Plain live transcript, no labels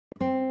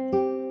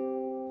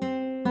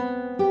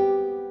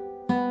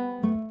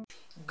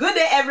Good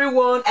day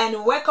everyone,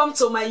 and welcome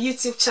to my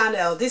YouTube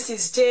channel. This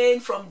is Jane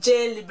from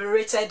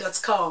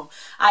Liberated.com.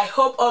 I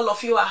hope all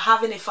of you are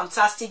having a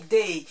fantastic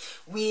day.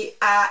 We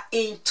are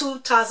in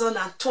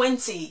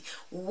 2020.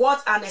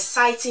 What an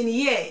exciting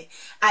year.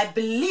 I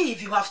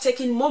believe you have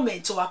taken a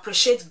moment to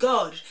appreciate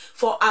God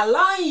for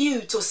allowing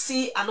you to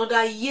see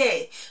another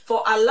year,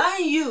 for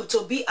allowing you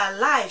to be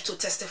alive to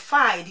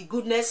testify the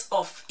goodness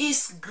of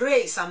His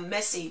grace and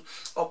mercy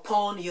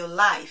upon your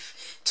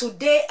life.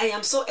 Today I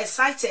am so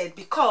excited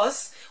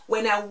because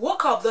when I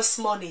woke up this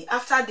morning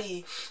after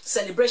the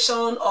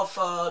celebration of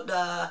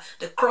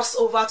the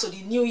crossover to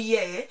the new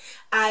year,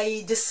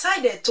 I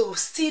decided to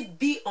still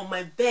be on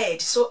my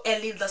bed so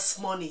early this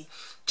morning,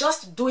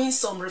 just doing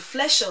some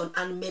reflection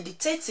and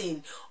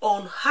meditating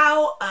on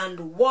how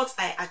and what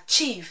I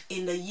achieved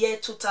in the year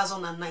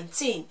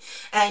 2019.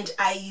 And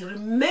I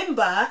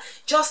remember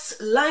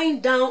just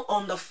lying down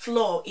on the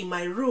floor in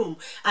my room,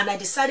 and I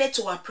decided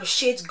to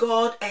appreciate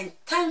God and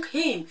thank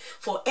Him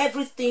for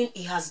everything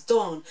He has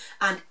done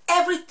and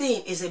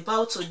everything is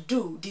about to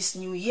do this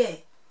new year.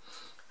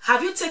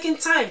 Have you taken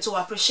time to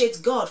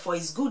appreciate God for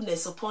His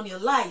goodness upon your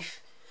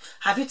life?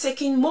 Have you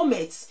taken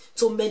moments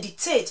to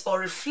meditate or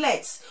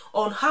reflect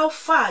on how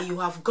far you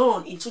have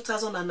gone in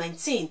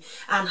 2019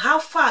 and how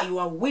far you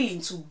are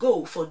willing to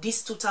go for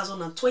this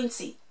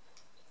 2020?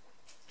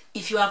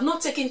 If you have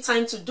not taken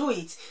time to do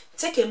it,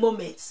 take a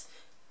moment,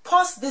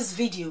 pause this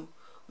video,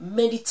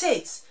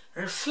 meditate,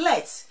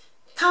 reflect,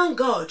 thank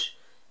God,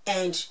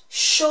 and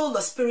show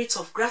the spirit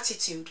of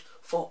gratitude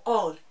for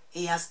all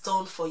He has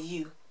done for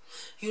you.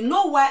 You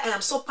know why I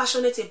am so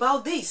passionate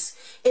about this?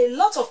 A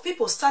lot of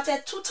people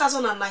started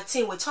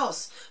 2019 with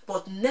us,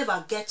 but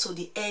never get to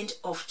the end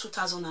of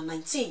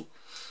 2019.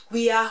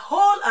 We are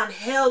whole and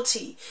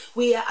healthy.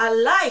 We are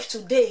alive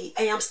today.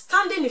 I am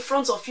standing in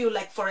front of you,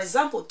 like for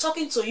example,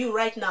 talking to you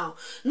right now,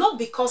 not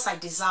because I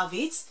deserve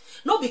it,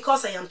 not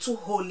because I am too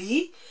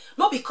holy,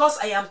 not because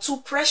I am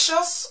too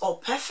precious or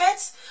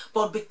perfect,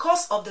 but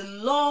because of the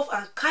love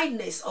and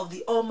kindness of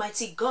the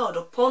Almighty God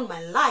upon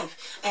my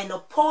life and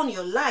upon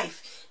your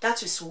life.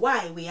 That is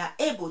why we are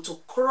able to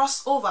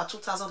cross over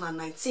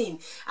 2019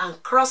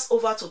 and cross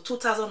over to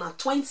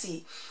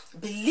 2020,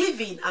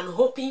 believing and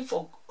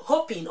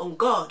hoping on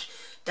God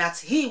that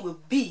He will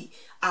be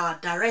our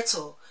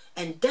director.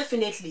 And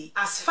definitely,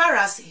 as far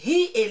as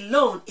He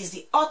alone is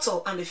the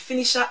author and the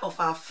finisher of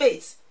our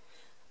faith,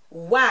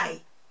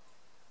 why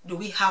do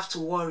we have to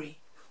worry?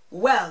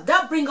 Well,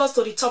 that brings us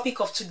to the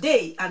topic of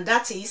today, and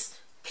that is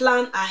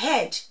plan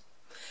ahead.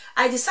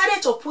 I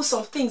decided to put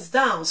some things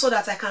down so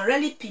that I can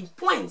really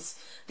pinpoint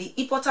the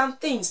important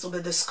things to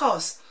be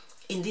discussed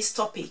in this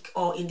topic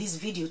or in this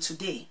video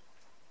today.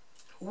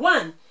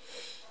 One,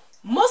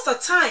 most of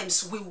the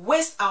times we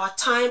waste our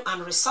time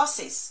and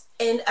resources.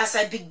 And as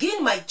I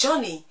begin my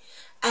journey,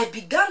 I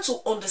began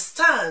to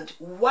understand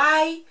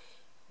why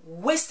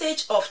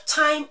wastage of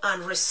time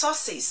and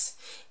resources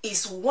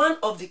is one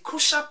of the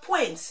crucial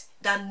points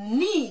that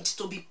need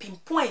to be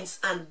pinpointed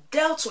and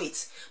dealt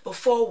with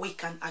before we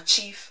can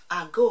achieve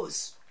our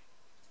goals.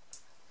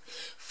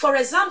 For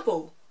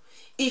example,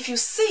 if you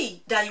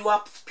see that you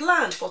have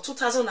planned for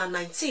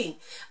 2019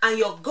 and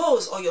your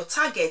goals or your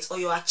targets or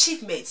your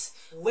achievements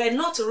were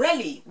not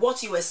really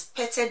what you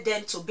expected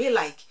them to be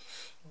like,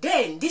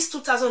 then this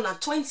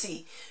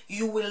 2020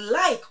 you will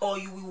like or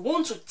you will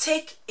want to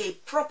take a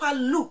proper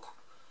look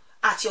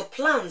at your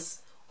plans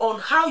on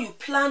how you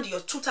planned your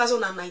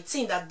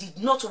 2019 that did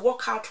not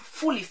work out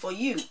fully for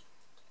you,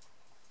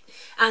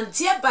 and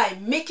thereby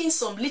making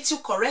some little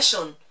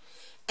correction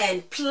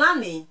and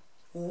planning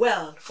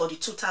well for the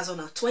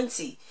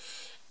 2020.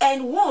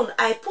 And one,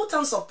 I put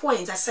on some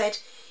points. I said,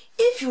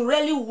 if you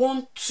really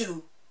want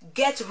to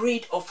get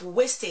rid of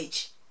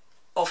wastage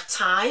of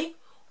time,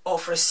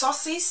 of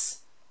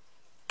resources,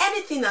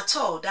 anything at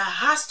all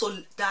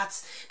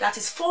that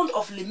is fond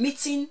of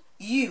limiting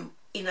you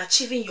in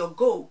achieving your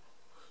goal,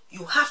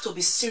 you have to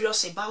be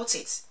serious about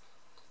it.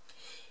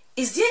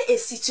 Is there a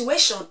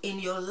situation in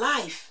your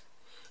life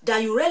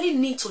that you really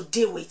need to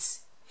deal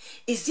with?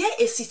 Is there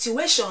a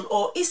situation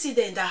or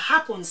incident that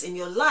happens in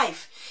your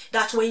life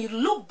that when you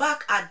look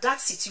back at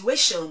that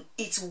situation,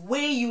 it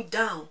weighs you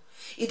down?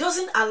 It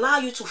doesn't allow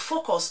you to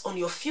focus on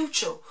your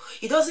future.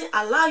 It doesn't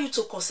allow you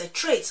to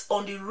concentrate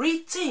on the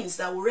real things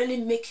that will really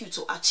make you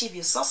to achieve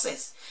your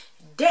success.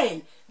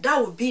 Then that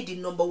would be the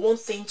number one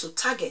thing to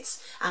target,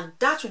 and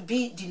that would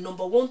be the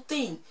number one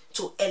thing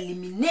to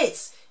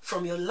eliminate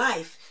from your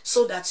life,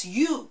 so that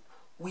you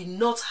will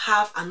not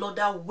have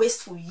another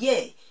wasteful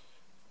year,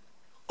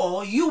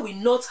 or you will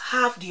not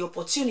have the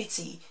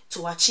opportunity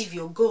to achieve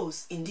your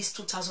goals in this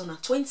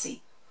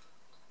 2020.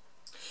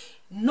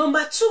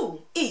 Number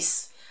two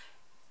is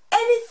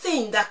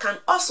anything that can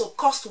also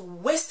cause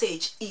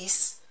wastage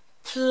is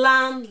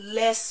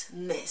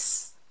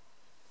planlessness.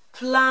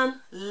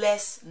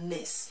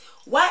 Planlessness.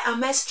 Why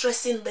am I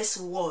stressing this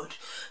word?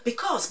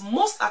 Because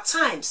most of the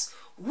times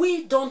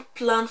we don't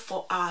plan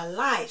for our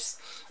lives.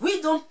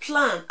 We don't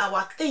plan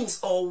our things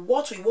or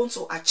what we want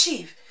to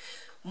achieve.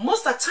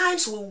 Most of the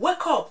times we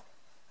wake up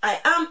I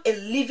am a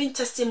living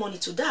testimony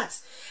to that.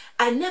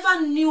 I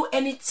never knew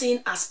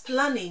anything as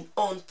planning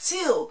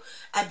until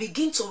I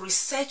begin to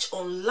research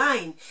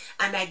online,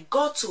 and I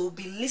got to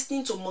be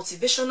listening to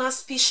motivational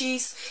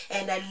speeches,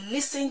 and I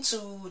listen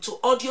to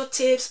audio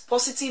tapes,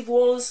 positive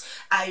ones.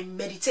 I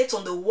meditate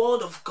on the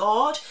word of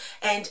God,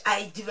 and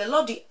I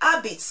developed the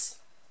habits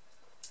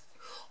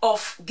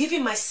of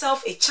giving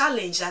myself a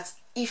challenge that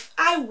if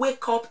I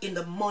wake up in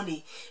the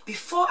morning,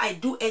 before I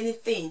do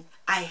anything,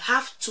 I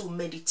have to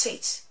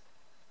meditate.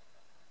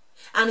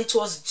 And it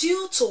was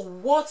due to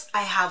what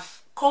I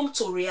have come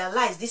to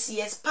realize this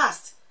year's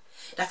past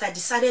that I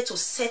decided to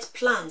set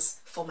plans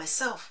for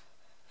myself.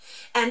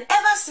 And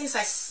ever since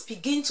I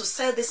begin to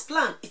set this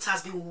plan, it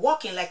has been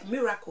working like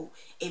miracle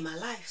in my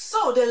life.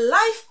 So the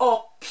life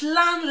of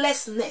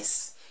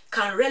planlessness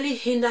can really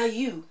hinder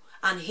you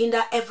and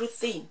hinder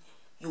everything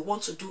you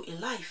want to do in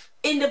life.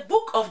 In the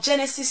book of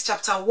Genesis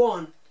chapter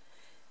 1,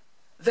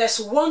 verse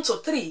 1 to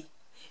 3,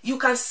 you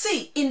can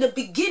see in the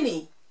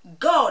beginning,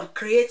 God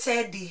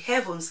created the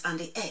heavens and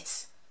the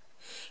earth.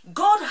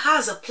 God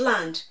has a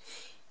plan.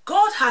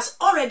 God has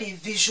already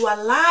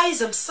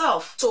visualized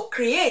himself to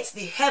create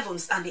the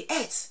heavens and the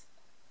earth.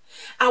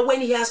 And when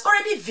he has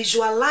already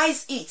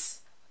visualized it,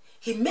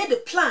 he made a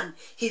plan,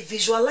 he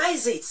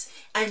visualized it,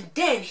 and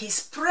then he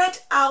spread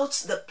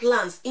out the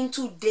plans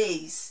into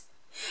days.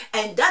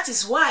 And that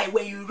is why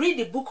when you read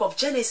the book of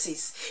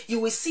Genesis, you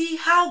will see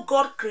how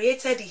God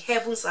created the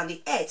heavens and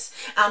the earth.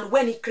 And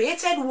when he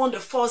created one the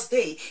first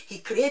day, he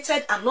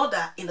created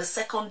another in the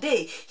second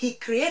day. He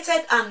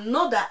created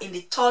another in the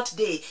third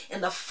day,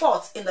 in the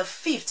fourth, in the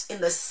fifth, in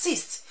the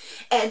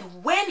sixth.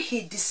 And when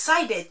he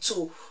decided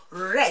to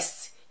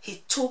rest,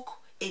 he took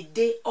a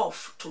day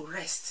off to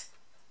rest.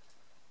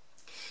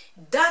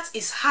 That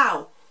is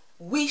how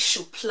we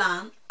should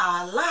plan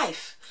our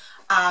life,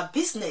 our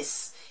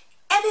business.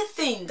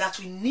 Anything that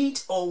we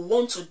need or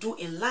want to do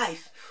in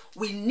life,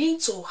 we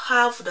need to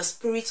have the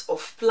spirit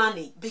of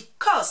planning,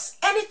 because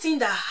anything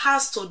that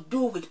has to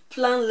do with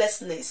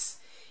planlessness,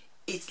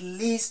 it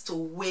leads to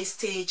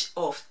wastage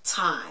of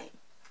time.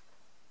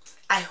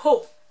 I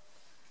hope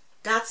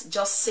that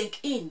just sink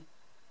in.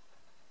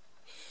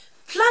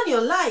 Plan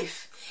your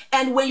life,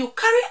 and when you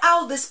carry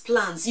out these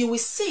plans, you will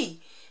see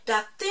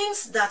that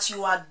things that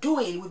you are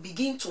doing will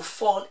begin to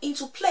fall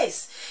into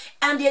place.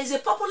 And there is a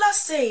popular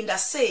saying that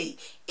says,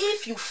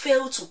 if you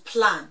fail to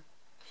plan,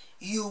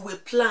 you will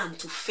plan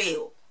to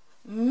fail.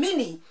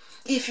 Meaning,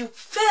 if you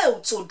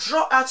fail to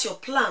draw out your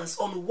plans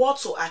on what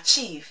to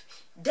achieve,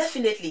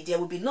 definitely there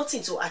will be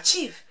nothing to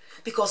achieve,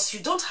 because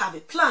you don't have a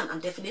plan,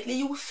 and definitely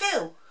you will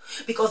fail,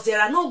 because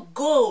there are no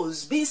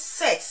goals being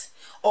set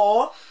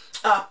or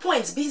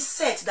points being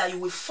set that you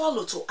will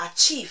follow to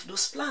achieve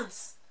those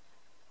plans.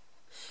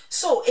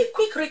 So, a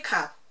quick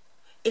recap.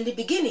 In the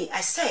beginning,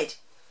 I said,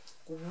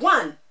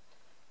 1,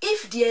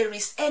 if there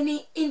is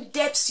any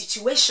in-depth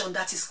situation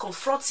that is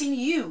confronting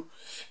you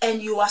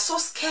and you are so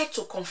scared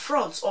to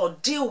confront or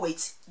deal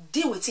with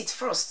it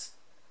first.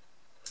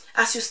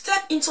 As you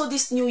step into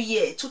this new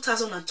year,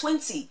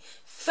 2020,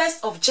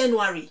 1st of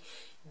January,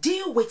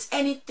 deal with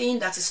anything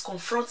that is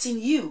confronting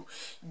you.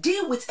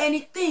 Deal with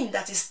anything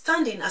that is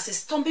standing as a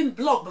stumbling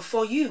block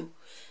before you.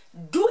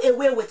 Do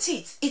away with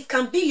it. It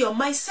can be your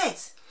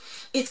mindset.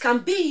 It can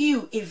be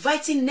you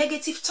inviting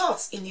negative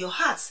thoughts in your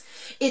heart.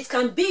 It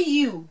can be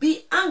you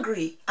be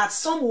angry at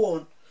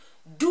someone.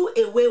 Do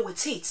away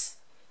with it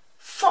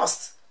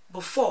first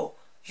before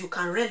you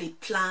can really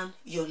plan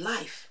your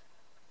life.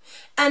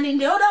 And in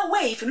the other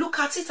way, if you look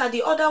at it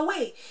the other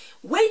way,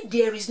 when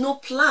there is no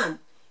plan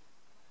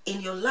in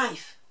your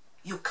life,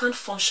 you can't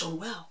function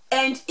well.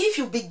 And if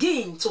you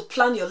begin to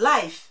plan your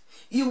life,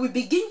 you will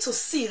begin to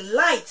see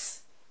light.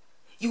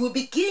 You will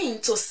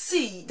begin to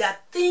see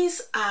that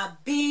things are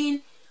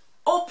being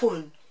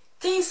open.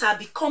 Things are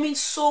becoming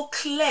so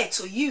clear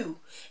to you,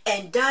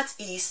 and that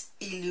is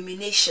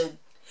illumination.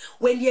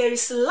 When there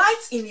is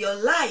light in your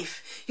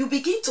life, you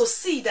begin to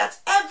see that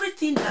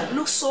everything that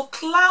looks so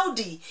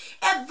cloudy,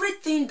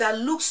 everything that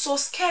looks so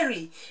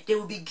scary, they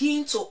will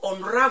begin to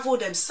unravel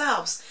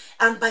themselves.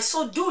 And by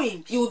so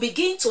doing, you will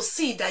begin to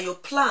see that your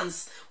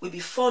plans will be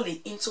falling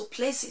into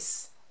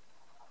places.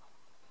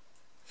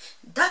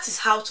 That is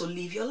how to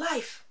live your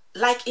life.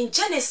 Like in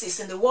Genesis,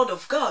 in the word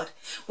of God,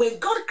 when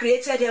God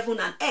created heaven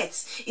and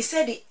earth, he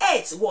said the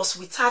earth was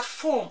without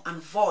form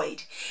and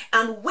void.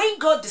 And when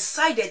God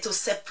decided to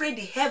separate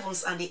the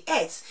heavens and the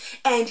earth,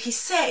 and he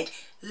said,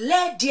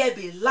 let there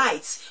be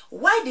light.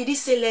 Why did he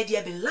say let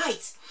there be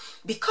light?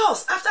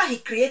 Because after he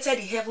created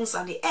the heavens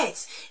and the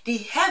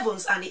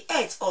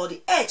earth or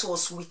the earth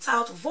was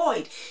without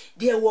void.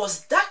 There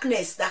was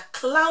darkness that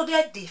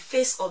clouded the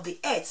face of the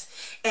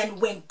earth.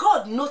 And when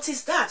God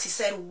noticed that, he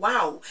said,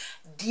 wow,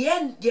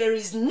 there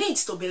is need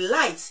to be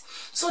light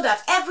so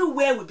that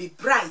everywhere will be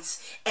bright.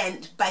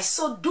 And by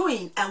so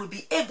doing, I will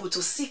be able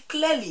to see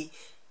clearly.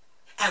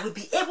 I will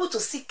be able to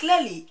see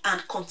clearly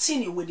and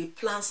continue with the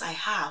plans I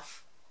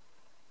have.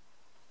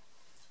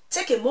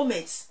 Take a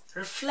moment,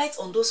 reflect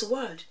on those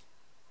words.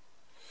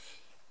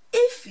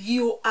 If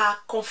you are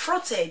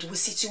confronted with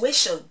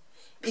situation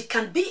It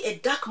can be a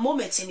dark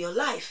moment in your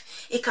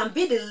life. It can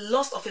be the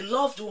loss of a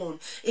loved one.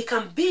 It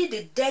can be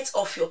the death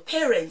of your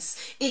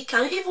parents. It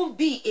can even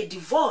be a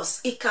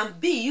divorce. It can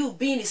be you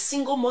being a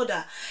single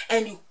mother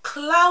and you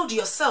cloud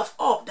yourself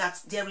up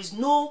that there is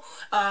no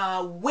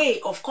way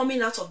of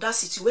coming out of that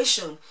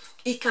situation.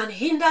 It can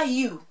hinder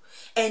you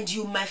and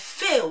you might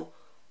fail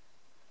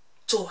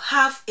to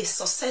have a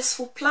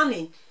successful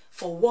planning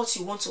for what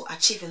you want to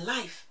achieve in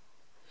life.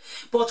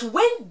 But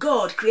when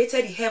God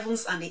created the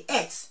heavens and the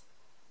earth,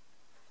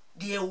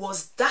 there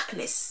was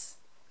darkness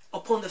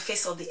upon the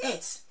face of the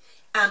earth,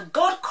 and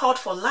God called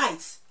for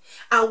light.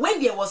 And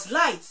when there was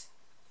light,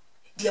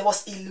 there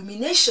was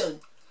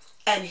illumination,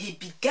 and he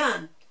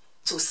began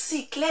to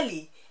see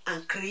clearly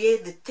and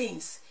create the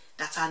things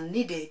that are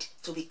needed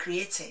to be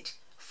created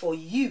for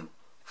you,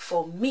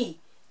 for me,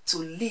 to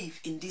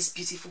live in these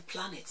beautiful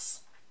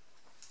planets.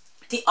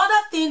 The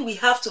other thing we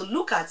have to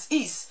look at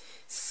is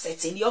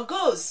setting your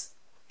goals.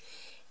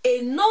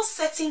 A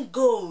non-setting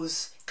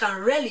goals can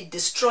really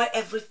destroy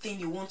everything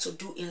you want to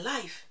do in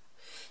life.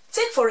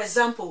 Take for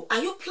example,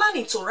 are you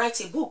planning to write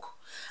a book?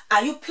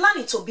 Are you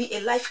planning to be a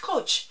life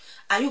coach?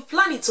 Are you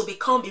planning to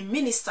become a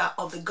minister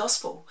of the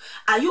gospel?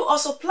 Are you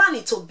also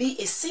planning to be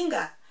a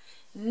singer?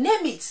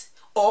 Name it.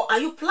 Or are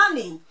you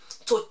planning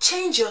to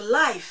change your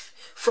life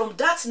from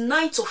that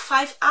 9 to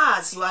 5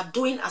 hours you are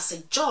doing as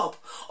a job,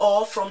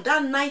 or from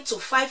that 9 to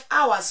 5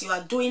 hours you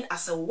are doing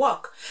as a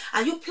work?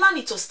 Are you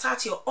planning to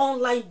start your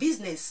online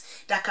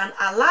business that can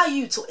allow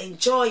you to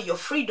enjoy your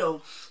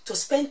freedom, to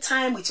spend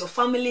time with your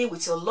family,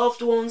 with your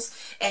loved ones,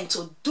 and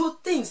to do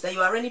things that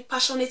you are really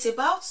passionate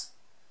about?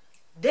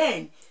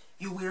 Then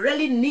you will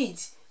really need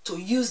to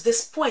use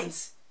this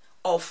point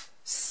of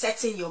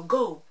setting your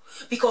goal.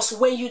 Because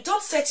when you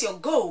don't set your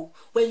goal,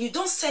 when you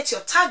don't set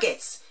your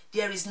targets,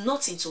 there is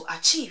nothing to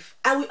achieve.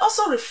 I will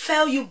also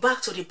refer you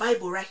back to the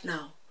Bible right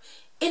now.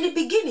 In the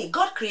beginning,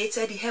 God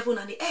created the heaven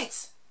and the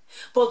earth.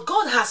 But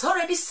God has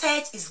already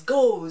set his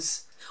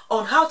goals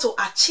on how to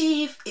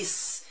achieve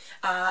his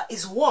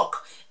work,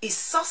 his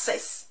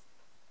success.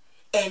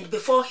 And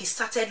before he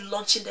started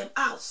launching them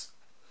out.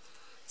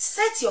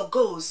 Set your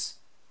goals.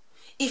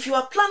 If you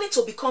are planning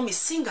to become a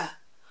singer,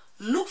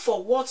 look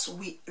for what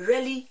will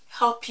really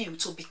help you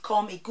to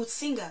become a good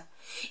singer.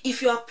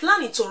 If you are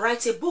planning to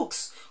write a book,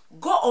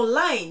 go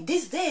online.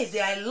 These days,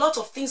 there are a lot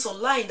of things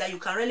online that you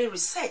can really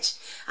research,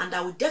 and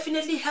that will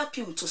definitely help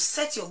you to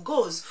set your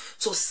goals,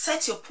 to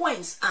set your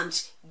points,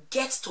 and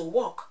get to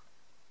work.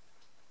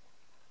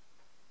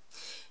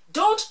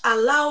 Don't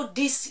allow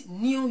this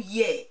new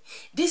year,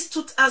 this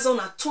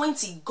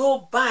 2020,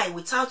 go by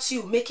without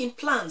you making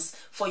plans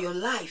for your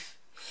life.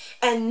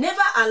 And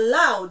never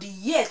allow the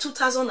year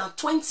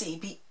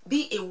 2020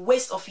 be a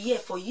waste of year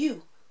for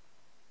you.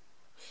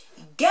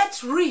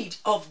 Get rid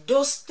of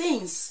those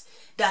things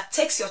that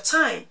takes your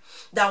time,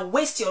 that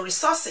waste your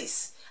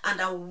resources, and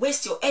that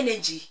waste your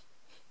energy.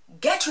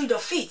 Get rid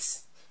of it.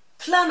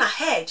 Plan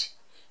ahead.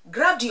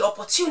 Grab the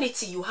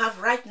opportunity you have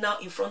right now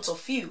in front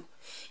of you.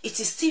 It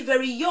is still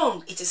very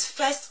young. It is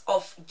 1st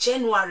of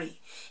January,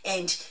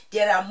 and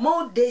there are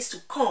more days to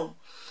come.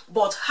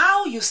 But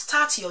how you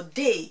start your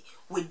day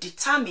will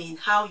determine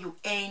how you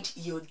end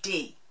your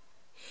day.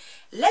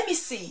 Let me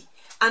see.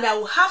 And I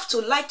will have to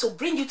like to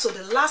bring you to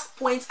the last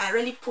point I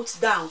really put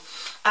down.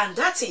 And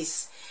that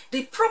is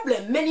the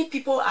problem many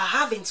people are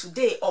having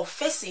today or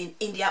facing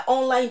in their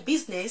online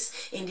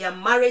business, in their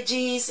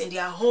marriages, in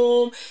their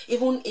home,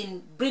 even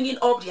in bringing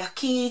up their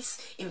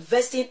kids,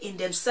 investing in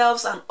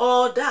themselves and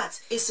all that.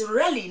 Is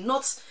really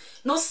not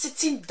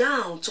sitting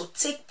down to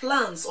take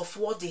plans of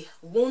what they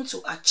want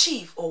to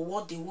achieve or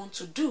what they want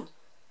to do.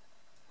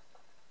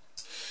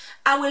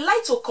 I would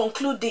like to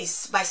conclude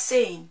this by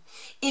saying,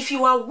 if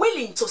you are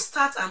willing to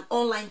start an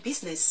online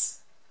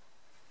business,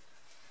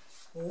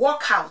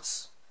 work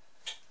out,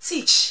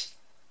 teach,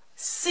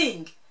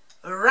 sing,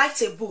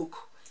 write a book,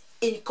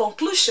 in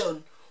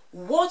conclusion,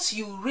 what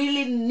you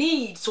really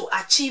need to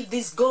achieve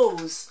these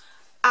goals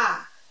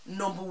are,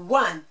 number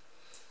 1,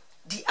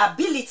 the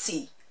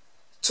ability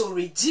to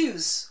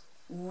reduce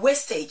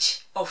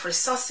wastage of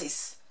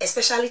resources,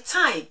 especially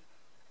time,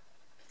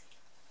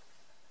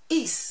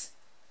 is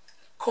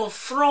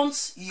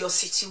confront your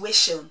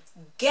situation.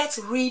 Get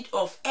rid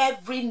of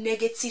every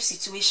negative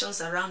situations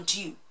around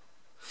you.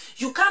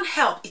 You can't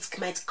help it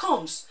might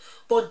come,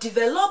 but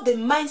develop the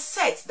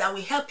mindset that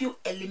will help you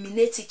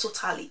eliminate it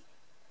totally.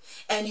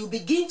 And you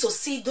begin to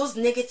see those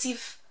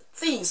negative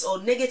things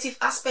or negative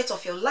aspects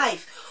of your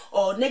life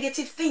or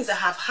negative things that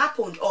have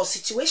happened or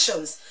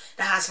situations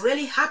that has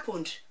really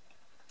happened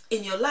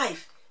in your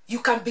life. You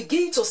can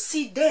begin to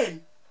see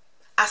them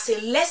as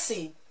a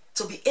lesson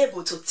to be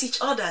able to teach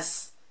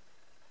others,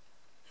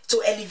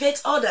 to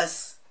elevate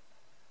others,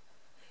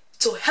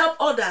 to help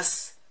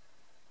others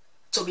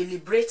to be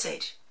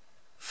liberated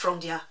from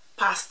their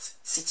past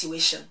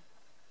situation.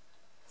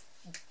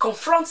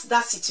 Confront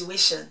that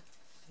situation.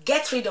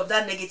 Get rid of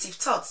that negative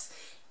thoughts.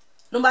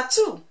 Number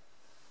 2,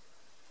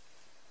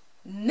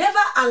 never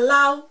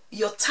allow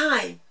your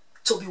time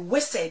to be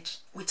wasted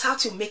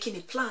without you making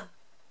a plan.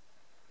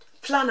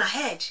 Plan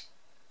ahead.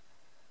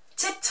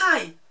 Take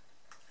time,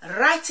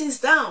 write things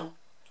down,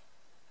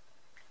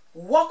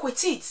 work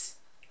with it,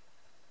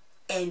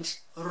 and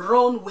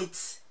run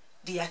with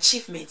the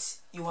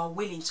achievements you are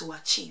willing to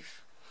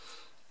achieve.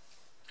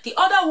 The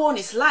other one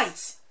is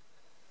light.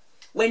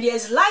 When there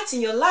is light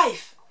in your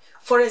life,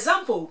 for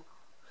example,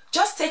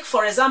 just take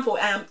for example,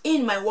 I am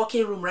in my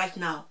working room right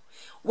now.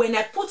 When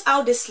I put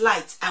out this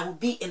light, I will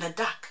be in the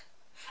dark.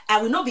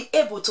 I will not be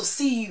able to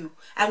see you.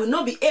 I will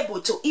not be able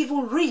to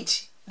even read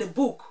the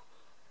book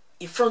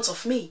in front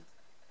of me.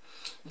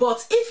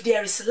 But if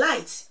there is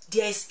light,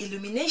 there is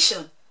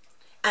illumination,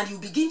 and you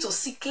begin to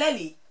see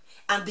clearly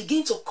and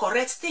begin to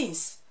correct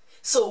things.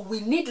 So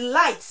we need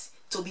light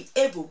to be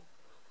able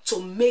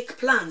to make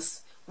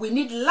plans. We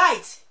need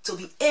light to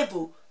be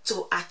able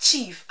to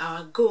achieve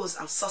our goals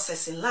and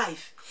success in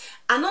life.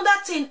 Another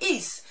thing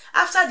is,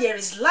 after there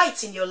is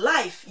light in your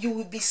life, you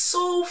will be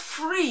so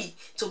free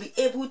to be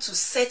able to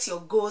set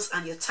your goals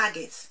and your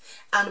targets.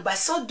 And by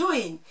so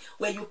doing,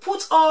 when you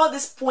put all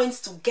these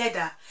points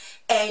together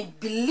and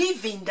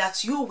believing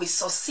that you will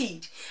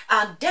succeed,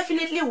 and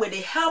definitely with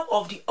the help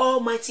of the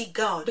Almighty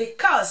God,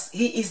 because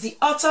He is the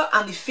author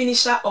and the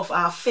finisher of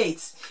our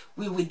faith,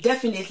 we will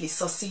definitely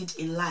succeed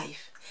in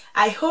life.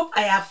 I hope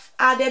I have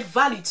added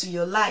value to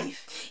your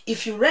life.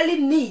 If you really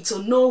need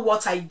to know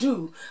what I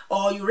do,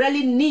 or you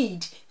really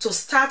need to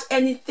start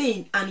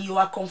anything and you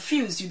are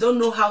confused, you don't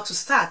know how to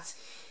start,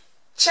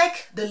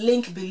 check the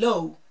link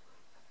below.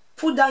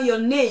 Put down your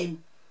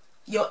name,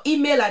 your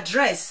email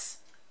address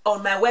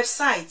on my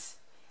website,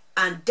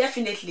 and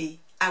definitely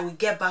I will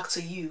get back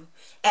to you.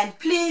 And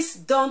please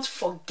don't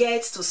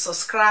forget to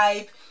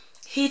subscribe,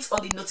 hit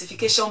on the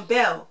notification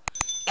bell,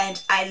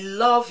 and I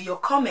love your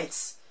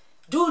comments.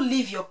 Do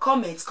leave your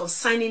comments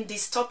concerning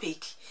this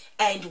topic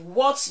and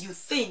what you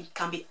think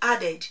can be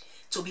added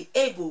to be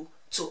able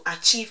to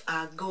achieve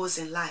our goals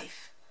in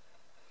life.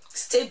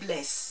 Stay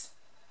blessed.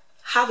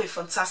 Have a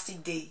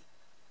fantastic day.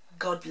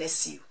 God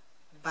bless you.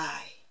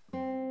 Bye.